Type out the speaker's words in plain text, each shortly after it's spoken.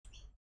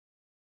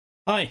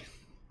Hi,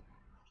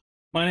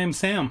 my name's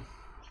Sam.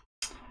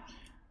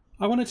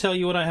 I want to tell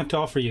you what I have to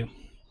offer you.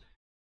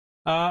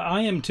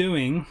 I am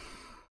doing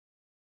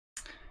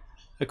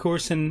a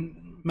course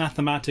in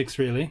mathematics,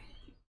 really.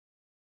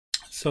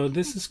 So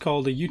this is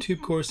called a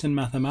YouTube course in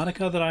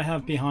Mathematica that I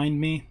have behind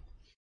me.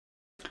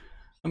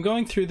 I'm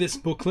going through this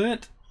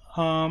booklet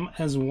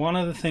as one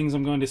of the things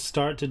I'm going to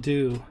start to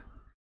do.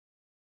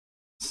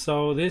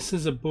 So this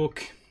is a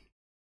book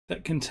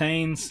that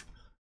contains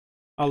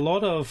a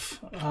lot of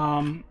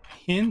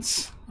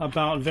hints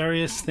about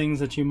various things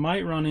that you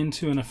might run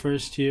into in a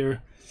first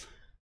year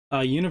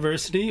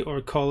university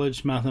or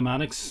college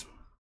mathematics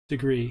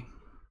degree.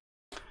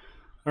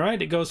 All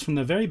right, it goes from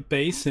the very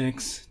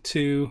basics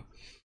to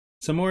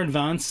some more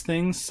advanced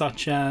things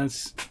such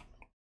as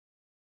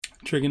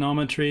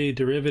trigonometry,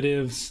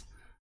 derivatives,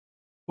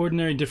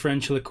 ordinary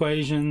differential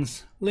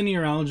equations,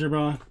 linear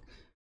algebra,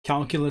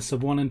 calculus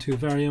of 1 and 2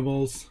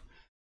 variables,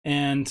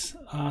 and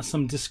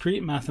some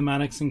discrete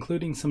mathematics,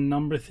 including some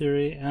number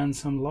theory and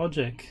some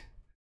logic.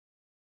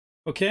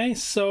 Okay,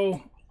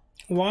 so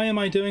why am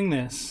I doing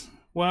this?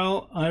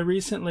 Well, I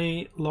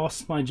recently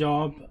lost my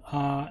job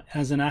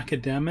as an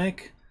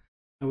academic.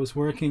 I was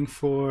working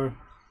for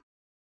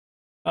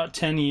about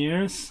 10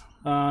 years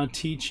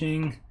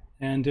teaching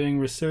and doing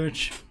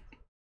research.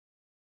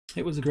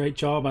 It was a great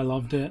job. I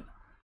loved it.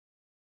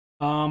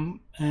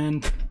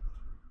 And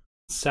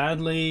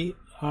sadly,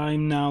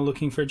 I'm now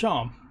looking for a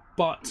job.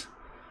 But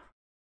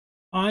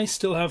I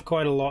still have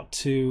quite a lot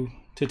to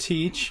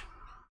teach.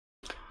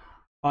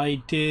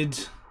 I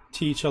did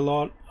teach a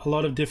lot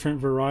of different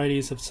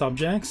varieties of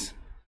subjects,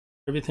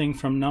 everything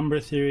from number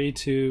theory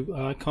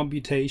to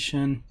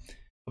computation,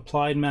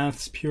 applied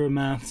maths, pure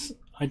maths.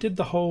 I did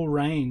the whole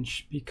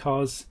range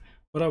because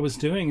what I was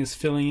doing is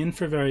filling in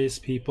for various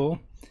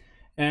people,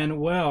 and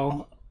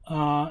well,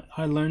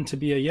 I learned to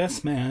be a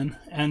yes man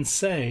and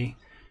say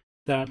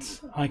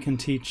that I can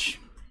teach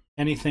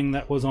anything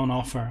that was on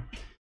offer.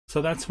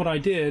 So that's what I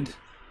did,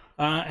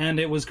 and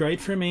it was great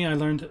for me. I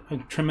learned a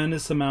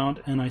tremendous amount,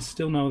 and I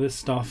still know this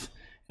stuff,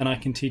 and I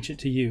can teach it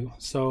to you.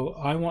 So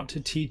I want to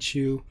teach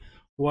you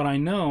what I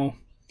know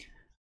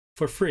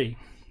for free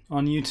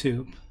on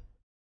YouTube.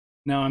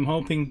 Now I'm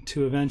hoping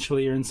to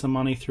eventually earn some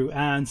money through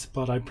ads,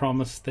 but I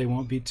promise they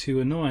won't be too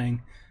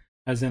annoying,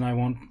 as in I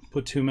won't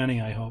put too many,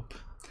 I hope.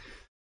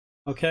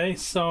 Okay,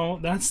 so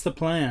that's the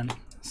plan.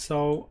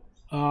 So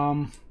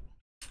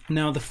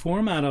now the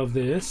format of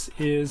this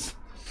is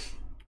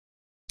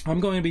I'm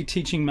going to be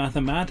teaching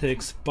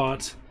mathematics,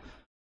 but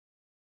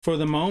for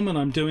the moment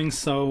I'm doing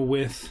so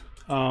with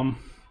a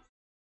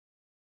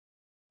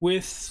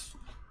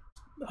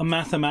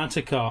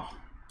Mathematica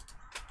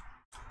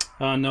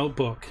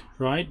notebook,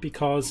 right?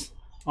 Because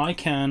I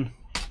can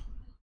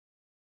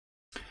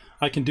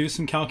do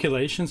some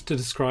calculations to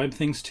describe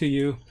things to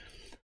you.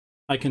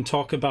 I can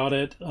talk about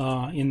it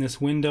in this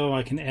window.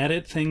 I can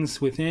edit things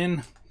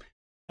within,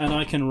 and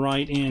I can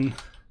write in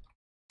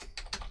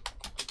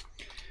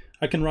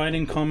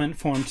comment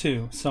form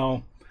too.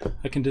 So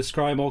I can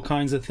describe all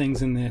kinds of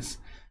things in this.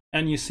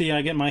 And you see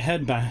I get my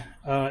head back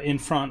in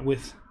front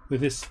with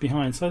this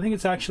behind. So I think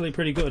it's actually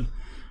pretty good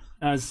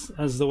as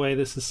the way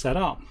this is set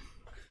up.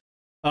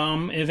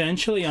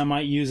 Eventually I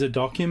might use a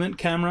document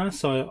camera,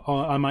 so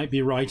I might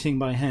be writing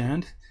by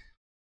hand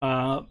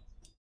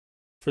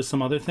for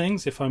some other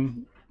things if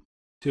I'm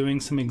doing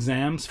some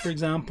exams, for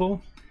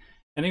example.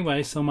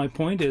 Anyway, so my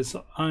point is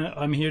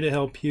I'm here to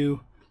help you,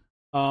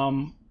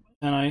 and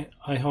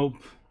I hope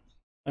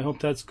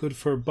that's good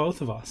for both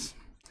of us.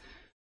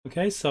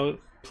 Okay, so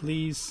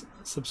please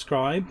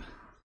subscribe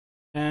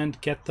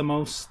and get the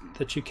most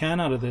that you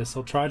can out of this.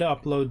 I'll try to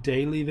upload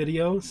daily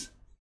videos.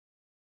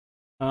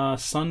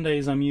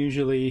 Sundays I'm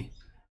usually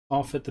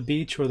off at the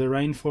beach or the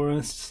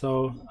rainforest,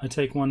 so I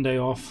take one day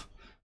off.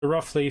 So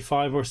roughly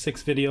 5 or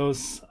 6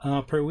 videos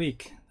per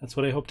week. That's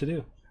what I hope to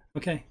do.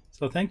 Okay,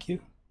 so thank you.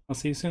 I'll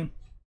see you soon.